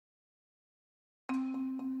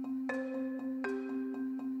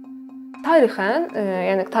Tarixən,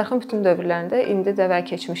 yəni tarixin bütün dövrlərində, indi də və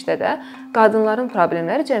keçmişdə də qadınların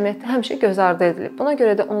problemləri cəmiyyətdə həmişə göz ardı edilib. Buna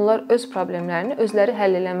görə də onlar öz problemlərini özləri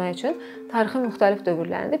həll etmək üçün tarixin müxtəlif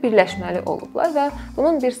dövrlərində birləşməli olublar və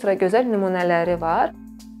bunun bir sıra gözəl nümunələri var.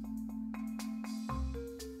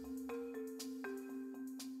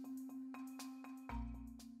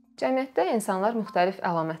 Cəmiyyətdə insanlar müxtəlif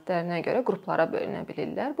əlamətlərinə görə qruplara bölünə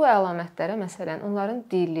bilirlər. Bu əlamətlərə məsələn onların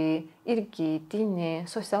dili, irqi, dini,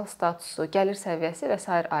 sosial statusu, gəlir səviyyəsi və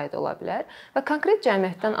s. aid ola bilər və konkret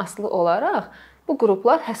cəmiyyətdən asılı olaraq bu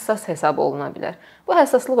qruplar həssas hesab oluna bilər. Bu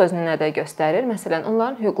həssaslıq özünü nədə göstərir? Məsələn,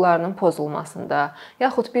 onların hüquqlarının pozulmasında,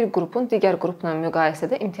 yaxud bir qrupun digər qrupla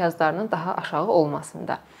müqayisədə imtiyazlarının daha aşağı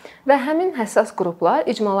olmasında. Və həmin həssas qruplar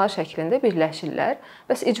icmalar şəklində birləşirlər.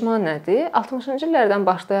 Bəs icma nədir? 60-cı illərdən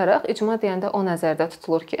başlayaraq icma deyəndə o nəzərdə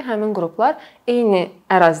tutulur ki, həmin qruplar eyni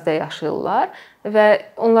ərazidə yaşayırlar və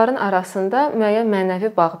onların arasında müəyyən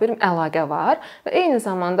mənəvi bağ bir əlaqə var və eyni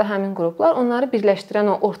zamanda həmin qruplar onları birləşdirən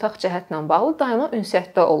o ortaq cəhətlə bağlı daima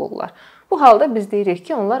ünsiyyətdə olurlar. Bu halda biz deyirik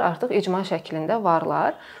ki, onlar artıq icma şəklində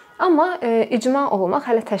varlar. Amma icma olmaq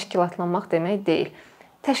hələ təşkilatlanmaq demək deyil.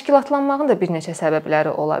 Təşkilatlanmağın da bir neçə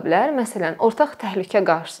səbəbləri ola bilər. Məsələn, ortaq təhlükə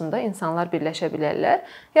qarşısında insanlar birləşə bilərlər,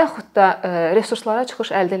 yaxud da resurslara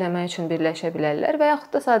çıxış əldə etmək üçün birləşə bilərlər və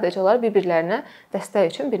yaxud da sadəcə olaraq bir-birlərinə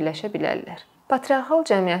dəstək üçün birləşə bilərlər. Patriarxal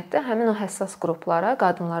cəmiyyətdə həmin o həssas qruplara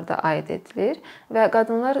qadınlar da aid edilir və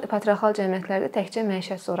qadınlar patriarxal cəmiyyətlərdə təkcə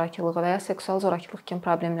məişət zorakılığı və ya seksual zorakılıq kimi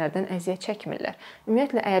problemlərdən əziyyət çəkmirlər.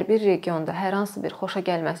 Ümumiyyətlə, əgər bir regionda hər hansı bir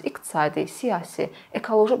xoşagəlməz iqtisadi, siyasi,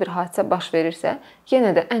 ekoloji bir hadisə baş verirsə,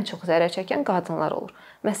 yenə də ən çox zərər çəkən qadınlar olur.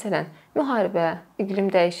 Məsələn, müharibə, iqlim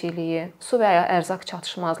dəyişikliyi, su və ya ərzaq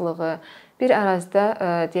çatışmazlığı, bir ərazidə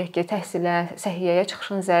deyək ki, təhsilə, səhiyyəyə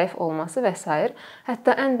çıxışın zəif olması və s.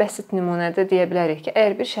 Hətta ən bəsit nümunədə deyə bilərik ki,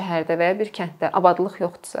 əgər bir şəhərdə və ya bir kənddə abadlıq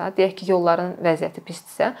yoxdursa, deyək ki, yolların vəziyyəti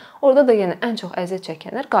pisdirsə, orada da yenə ən çox əziyyət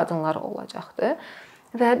çəkənlər qadınlar olacaqdır.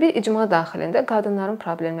 Və bir icma daxilində qadınların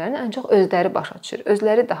problemlərini ən çox özləri başa düşür.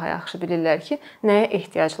 Özləri daha yaxşı bilirlər ki, nəyə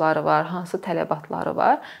ehtiyacları var, hansı tələbatları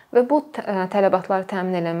var və bu tələbatları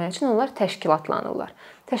təmin etmək üçün onlar təşkilatlanırlar.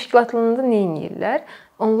 Təşkilatlananda nə edirlər?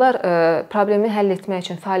 Onlar problemi həll etmək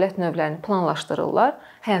üçün fəaliyyət növlərini planlaşdırırlar,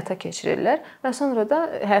 həyata keçirirlər və sonra da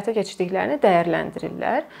həyata keçirdiklərini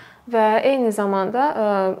dəyərləndirirlər. Və eyni zamanda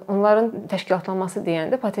onların təşkilatlanması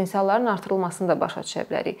deyəndə potensialların artırılmasını da başa düşə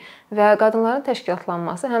bilərik. Və qadınların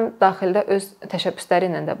təşkilatlanması həm daxildə öz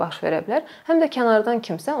təşəbbüsləri ilə də baş verə bilər, həm də kənardan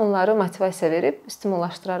kimsə onları motivasiya verib,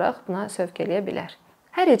 stimullaşdıraraq buna sövq eləyə bilər.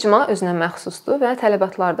 Hər icma özünə məxsusdur və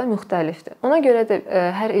tələbatları da müxtəlifdir. Ona görə də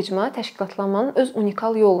hər icma təşkilatlanmanın öz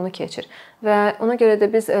unikal yolunu keçir və ona görə də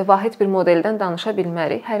biz vahid bir modeldən danışa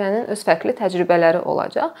bilmərik. Hərənin öz fərqli təcrübələri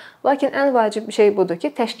olacaq. Lakin ən vacib şey budur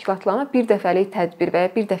ki, təşkilatlanma bir dəfəlik tədbir və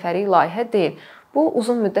ya bir dəfəlik layihə deyil. Bu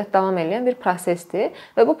uzun müddət davam edən bir prosesdir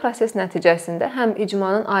və bu proses nəticəsində həm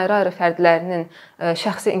icmanın ayrı-ayrı fərdlərinin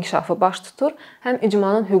şəxsi inkişafı baş tutur, həm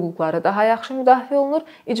icmanın hüquqları daha yaxşı müdafiə olunur,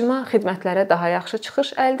 icma xidmətlərə daha yaxşı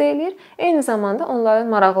çıxış əldə edir. Eyni zamanda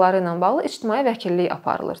onların maraqları ilə bağlı ictimai vəkillik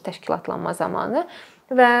aparılır təşkilatlanma zamanı.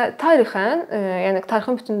 Və tarixən, yəni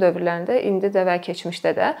tarixin bütün dövrlərində, indi də və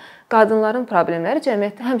keçmişdə də qadınların problemləri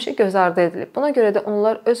cəmiyyətdə həmişə göz ardı edilib. Buna görə də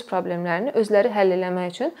onlar öz problemlərini özləri həll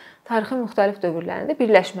etmək üçün tarixin müxtəlif dövrlərində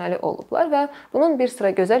birləşməli olublar və bunun bir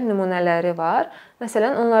sıra gözəl nümunələri var.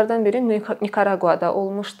 Məsələn, onlardan biri Nikaraguada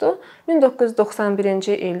olmuşdu.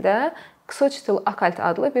 1991-ci ildə Xochitl Akalt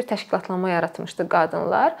adlı bir təşkilatlanma yaratmışdı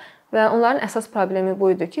qadınlar. Və onların əsas problemi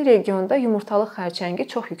bu idi ki, regionda yumurtalıq xərçəngi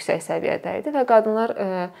çox yüksək səviyyədə idi və qadınlar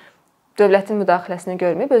dövlətin müdaxiləsini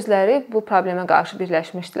görməyib özləri bu problemə qarşı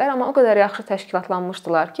birləşmişdilər, amma o qədər yaxşı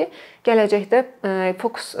təşkilatlanmışdılar ki, gələcəkdə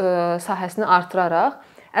fokus sahəsini artıraraq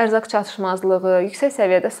ərzaq çatışmazlığı, yüksək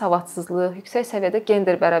səviyyədə savadsızlıq, yüksək səviyyədə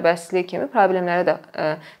gender bərabərsizliyi kimi problemlərə də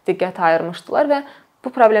diqqət ayırmışdılar və bu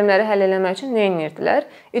problemləri həll etmək üçün nə edirdilər?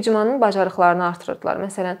 İcmanın bacarıqlarını artırırdılar.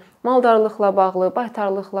 Məsələn, maldarlıqla bağlı,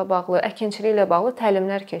 baytarlıqla bağlı, əkinçiliklə bağlı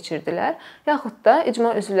təlimlər keçirdilər, yaxud da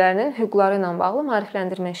icma üzvlərinin hüquqları ilə bağlı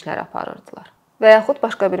maarifləndirmə işləri aparırdılar. Və yaxud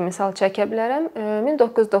başqa bir misal çəkə bilərəm.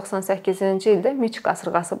 1998-ci ildə Miç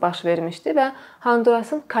qasırğası baş vermişdi və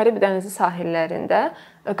Hondurasın Karib dənizi sahillərində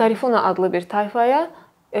Garifuna adlı bir tayfaya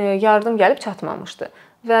yardım gəlib çatmamışdı.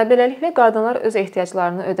 Və beləliklə qadınlar öz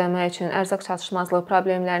ehtiyaclarını ödəmək üçün, ərzaq çatışmazlığı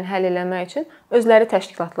problemlərini həll etmək üçün özləri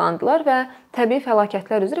təşkilatlandılar və təbii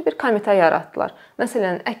fəlakətlər üzrə bir komitə yaratdılar.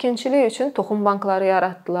 Məsələn, əkinçilik üçün toxum bankları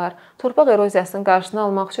yaratdılar, torpaq eroziyasının qarşısını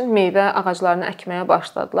almaq üçün meyvə ağaclarını əkməyə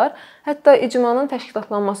başladılar. Hətta icmanın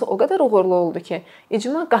təşkilatlanması o qədər uğurlu oldu ki,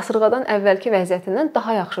 icma qasırğadan əvvəlki vəziyyətindən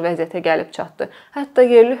daha yaxşı vəziyyətə gəlib çatdı. Hətta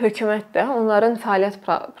yerli hökumət də onların fəaliyyət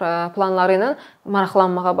planları ilə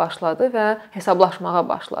maraqlanmağa başladı və hesablaşmağa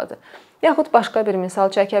başladı. Yaxud başqa bir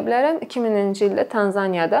misal çəkə bilərəm. 2000-ci ildə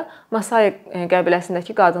Tanzaniyada Masai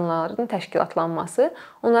qəbiləsindəki qadınların təşkilatlanması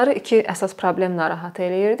onları iki əsas problem narahat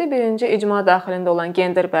eləyirdi. Birinci, icma daxilində olan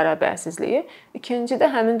gender bərabərsizliyi. İkinci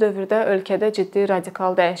də həmin dövrdə ölkədə ciddi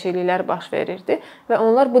radikal dəyişikliklər baş verirdi və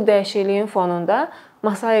onlar bu dəyişikliyin fonunda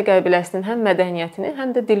Masai qəbiləsinin həm mədəniyyətini,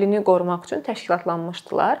 həm də dilini qorumaq üçün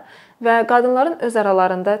təşkilatlanmışdılar və qadınların öz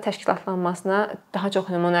aralarında təşkilatlanmasına daha çox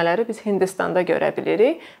nümunələri biz Hindistanda görə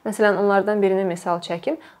bilirik. Məsələn, onlardan birini misal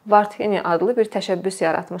çəkim. Vardhini adlı bir təşəbbüs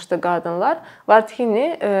yaratmışdı qadınlar. Vardhini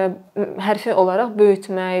hərfi olaraq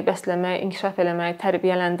böyütmək, bəsləmək, inkişaf eləmək,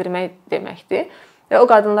 tərbiyələndirmək deməkdir. Və o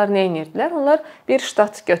qadınlar nə edirdilər? Onlar bir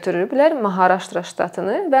ştat götürüblər, Maharashtra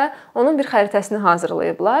ştatını və onun bir xəritəsini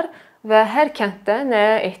hazırlayıblar. Və hər kənddə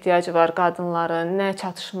nəyə ehtiyacı var qadınların, nə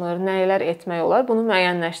çatışmır, nələr etmək olar, bunu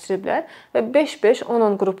müəyyənləşdiriblər və 5-5,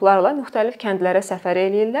 10-10 qruplarla müxtəlif kəndlərə səfər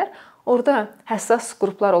eləyirlər. Orada həssas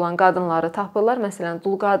qruplar olan qadınları tapırlar. Məsələn,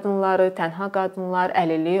 dul qadınları, tənha qadınlar,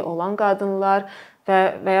 əlilliyi olan qadınlar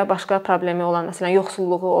və ya başqa problemi olan, məsələn,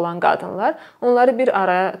 yoxsulluğu olan qadınlar. Onları bir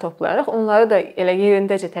araya toplayaraq onları da elə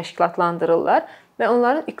yerindəcə təşkilatlandırırlar və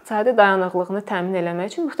onların iqtisadi dayanıqlığını təmin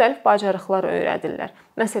etmək üçün müxtəlif bacarıqlar öyrədirlər.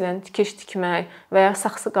 Məsələn, tikiş tikmək və ya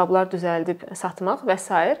saxsı qablar düzəldib satmaq və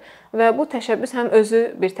s. Və bu təşəbbüs həm özü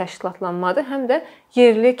bir təşkilatlanmadır, həm də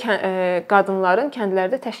yerli qadınların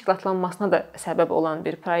kəndlərdə təşkilatlanmasına da səbəb olan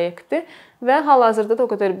bir proyektdir. Və hal-hazırda da o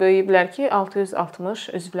qədər böyüyüblər ki, 660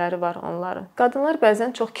 üzvləri var onların. Qadınlar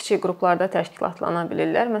bəzən çox kiçik qruplarda təşkilatlana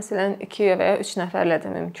bilirlər. Məsələn, 2 və ya 3 nəfərlə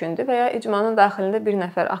də mümkündür və ya icmanın daxilində bir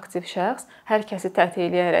nəfər aktiv şəxs hər kəsi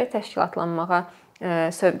tətiyləyərək təşkilatlanmağa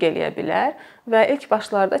sövq eləyə bilər və ilk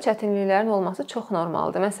başlarda çətinliklərin olması çox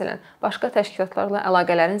normaldır. Məsələn, başqa təşkilatlarla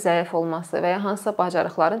əlaqələrin zəif olması və ya hansısa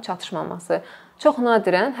bacarıqların çatışmaması. Çox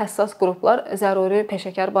nadirən həssas qruplar zəruri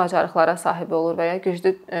peşəkar bacarıqlara sahib olur və ya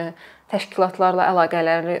güclü təşkilatlarla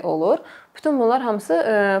əlaqələri olur. Bütün bunlar hamısı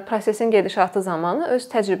prosesin gedişatı zamanı öz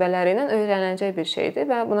təcrübələri ilə öyrəniləcək bir şeydir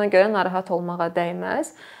və buna görə narahat olmağa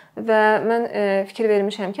dəyməz. Və mən fikir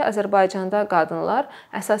vermişəm ki, Azərbaycanda qadınlar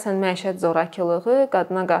əsasən məişət zorakılığı,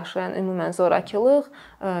 qadına qarşı ümumən zorakılıq,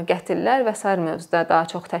 qətllər və sair mövzuda daha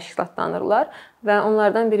çox təşkilatlanırlar və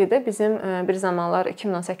onlardan biri də bizim bir zamanlar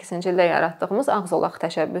 2018-ci ildə yaratdığımız Ağzolaq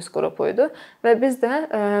təşəbbüs qrupu idi və biz də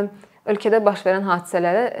ölkədə baş verən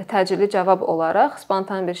hadisələrə təcili cavab olaraq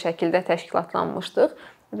spontan bir şəkildə təşkilatlanmışdıq.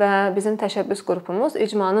 Və bizim təşəbbüs qrupumuz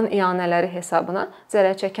icmanın iyanələri hesabına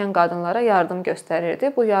zərər çəkən qadınlara yardım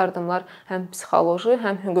göstərirdi. Bu yardımlar həm psixoloji,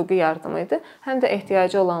 həm hüquqi yardım idi, həm də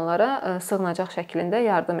ehtiyacı olanlara sığınacaq şəklində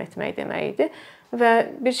yardım etmək demək idi. Və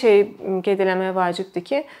bir şey qeyd eləmək vacibdir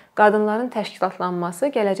ki, qadınların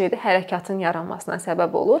təşkilatlanması gələcəkdə hərəkatın yaranmasına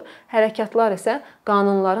səbəb olur. Hərəkatlar isə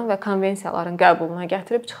qanunların və konvensiyaların qəbuluna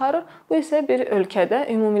gətirib çıxarır. Bu isə bir ölkədə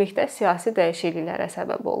ümumilikdə siyasi dəyişikliklərə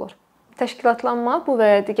səbəb olur. Təşkilatlanma bu və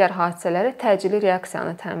ya digər hadisələrə təcili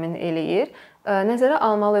reaksiyanı təmin eləyir. Nəzərə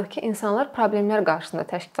almalıyıq ki, insanlar problemlər qarşısında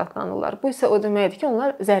təşkilatlanırlar. Bu isə o deməkdir ki,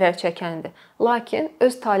 onlar zərər çəkəndir. Lakin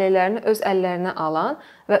öz taleylərini öz əllərinə alan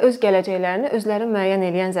və öz gələcəklərini özləri müəyyən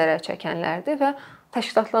edən zərər çəkənlərdir və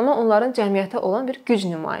təşkilatlanma onların cəmiyyətə olan bir güc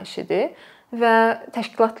nümayişidir. Və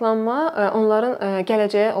təşkilatlanma onların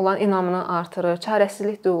gələcəyə olan inamını artırır,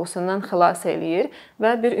 çarəsizlik duyğusundan xilas eləyir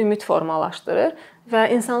və bir ümid formalaşdırır. Və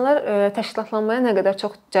insanlar təşkilatlanmaya nə qədər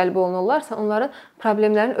çox cəlb olunurlarsa, onların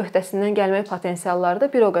problemlərin öhdəsindən gəlmək potensialları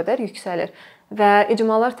da bir o qədər yüksəlir. Və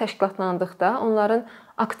icmalar təşkilatlandıqda onların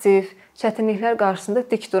aktiv, çətinliklər qarşısında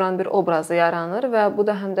dik duran bir obrazı yaranır və bu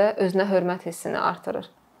da həm də özünə hörmət hissini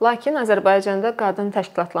artırır. Lakin Azərbaycanda qadın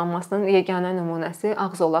təşkilatlanmasının yeganə nümunəsi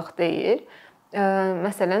Ağzolaq deyil.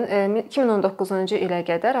 Məsələn, 2019-cu ilə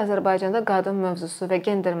qədər Azərbaycanda qadın mövzusu və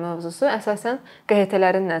gender mövzusu əsasən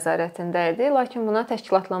QHT-lərin nəzarətində idi. Lakin buna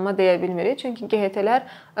təşkilatlanma deyə bilmirik, çünki QHT-lər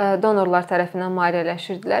donorlar tərəfindən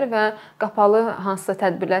maliyyələşirdilər və qapalı hansısa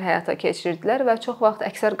tədbirlər həyata keçirirdilər və çox vaxt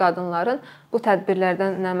əksər qadınların bu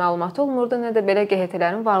tədbirlərdən nə məlumatı olmurdu, nə də belə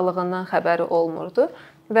QHT-lərin varlığından xəbəri olmurdu.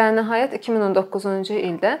 Və nəhayət 2019-cu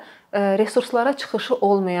ildə resurslara çıxışı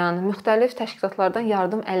olmayan, müxtəlif təşkilatlardan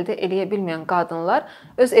yardım əldə edə bilməyən qadınlar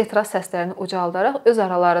öz etiraz səslərini ucaldaraq öz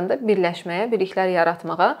aralarında birləşməyə, birliklər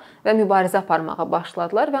yaratmağa və mübarizə aparmağa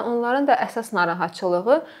başladılar və onların da əsas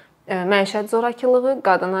narahatçılığı məişət zorakılığı,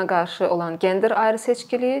 qadına qarşı olan gender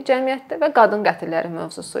ayrı-seçkiliyi cəmiyyətdə və qadın qətilləri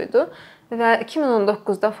mövzusuydu. Və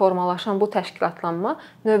 2019-da formalaşan bu təşkilatlanma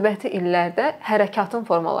növbəti illərdə hərəkatın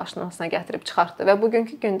formalaşmasına gətirib çıxartdı və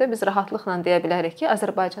bugünkü gündə biz rahatlıqla deyə bilərik ki,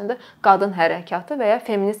 Azərbaycanda qadın hərəkatı və ya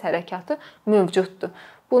feminist hərəkatı mövcuddur.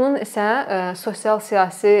 Bunun isə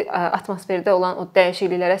sosial-siyasi atmosferdə olan o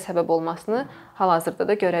dəyişikliklərə səbəb olmasını hal-hazırda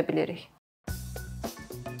da görə bilirik.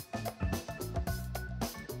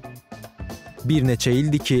 Bir neçə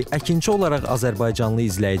ildir ki, Əkinçi olaraq Azərbaycanlı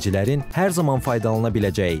izləyicilərin hər zaman faydalana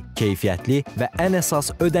biləcəyi, keyfiyyətli və ən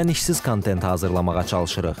əsas ödənişsiz kontent hazırlamağa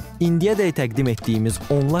çalışırıq. İndiyədək təqdim etdiyimiz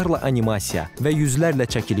onlarla animasiya və yüzlərlə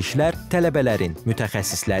çəkilişlər tələbələrin,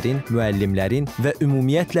 mütəxəssislərin, müəllimlərin və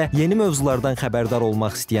ümumiyyətlə yeni mövzulardan xəbərdar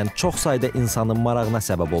olmaq istəyən çox sayda insanın marağına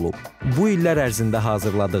səbəb olub. Bu illər ərzində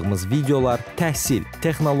hazırladığımız videolar təhsil,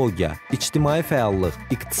 texnologiya, ictimai fəallıq,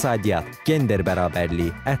 iqtisadiyyat, gender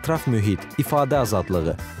bərabərliyi, ətraf mühit, ifadə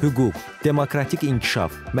azadlığı, hüquq, demokratik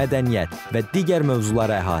inkişaf, mədəniyyət və digər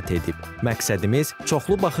mövzuları əhatə edib. Məqsədimiz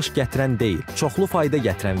çoxlu baxış gətirən deyil, çoxlu fayda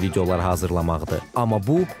gətirən videolar hazırlamaqdır. Amma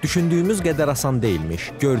bu, düşündüyümüz qədər asan deyilmiş.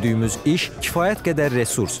 Gördüyümüz iş kifayət qədər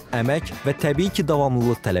resurs, əmək və təbii ki,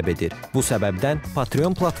 davamlılıq tələb edir. Bu səbəbdən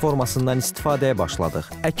Patreon platformasından istifadəyə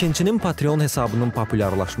başladıq. Əkinçinin Patreon hesabının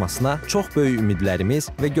populyarlaşmasına çox böyük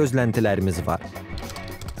ümidlərimiz və gözləntilərimiz var.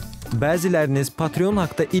 Bəziləriniz Patreon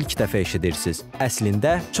haqda ilk dəfə eşidirsiniz.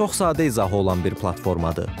 Əslində, çox sadə izahı olan bir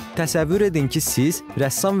platformadır. Təsəvvür edin ki, siz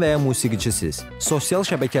rəssam və ya musiqiçisiniz. Sosial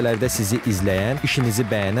şəbəkələrdə sizi izləyən, işinizi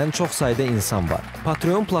bəyənən çox sayda insan var.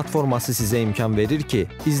 Patreon platforması sizə imkan verir ki,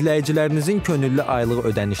 izləyicilərinizin könüllü aylıq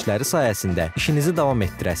ödənişləri sayəsində işinizi davam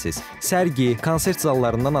etdirəsiniz. Sərgi, konsert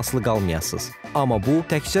zallarından asılı qalmayasınız. Amma bu,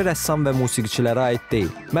 təkcə rəssam və musiqiçilərə aid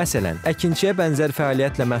deyil. Məsələn, Əkinçiyə bənzər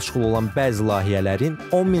fəaliyyətlə məşğul olan bəzi layihələrin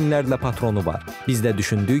 10 minlərlə patronu var. Biz də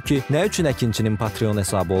düşündük ki, nə üçün Əkinçinin Patreon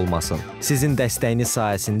hesabı olmasın? Sizin dəstəyiniz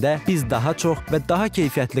sayəsində biz daha çox və daha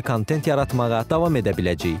keyfiyyətli kontent yaratmağa davam edə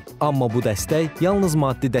biləcəyik. Amma bu dəstək yalnız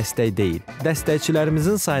maddi dəstək deyil.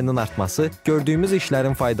 Dəstəkçilərimizin sayının artması gördüyümüz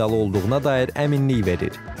işlərin faydalı olduğuna dair əminlik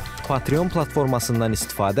verir. Patreon platformasından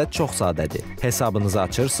istifadə çox sadədir. Hesabınızı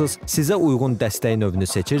açırsınız, sizə uyğun dəstək növünü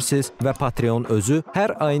seçirsiniz və Patreon özü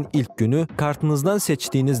hər ayın ilk günü kartınızdan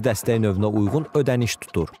seçdiyiniz dəstək növünə uyğun ödəniş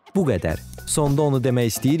tutur. Bu qədər. Sonda onu demək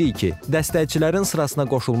istəyirik ki, dəstəkçilərin sırasına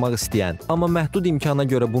qoşulmaq istəyən, amma məhdud imkana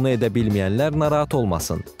görə bunu edə bilməyənlər narahat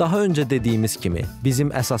olmasın. Daha öncə dediyimiz kimi,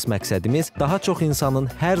 bizim əsas məqsədimiz daha çox insanın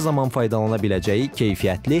hər zaman faydalana biləcəyi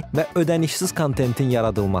keyfiyyətli və ödənişsiz kontentin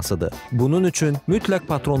yaradılmasıdır. Bunun üçün mütləq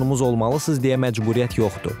patronumuz olmalısınız deyə məcburiyyət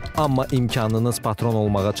yoxdur. Amma imkanınız patron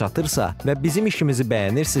olmağa çatırsa və bizim işimizi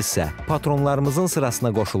bəyənirsinizsə, patronlarımızın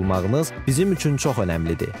sırasına qoşulmağınız bizim üçün çox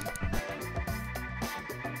önəmlidir.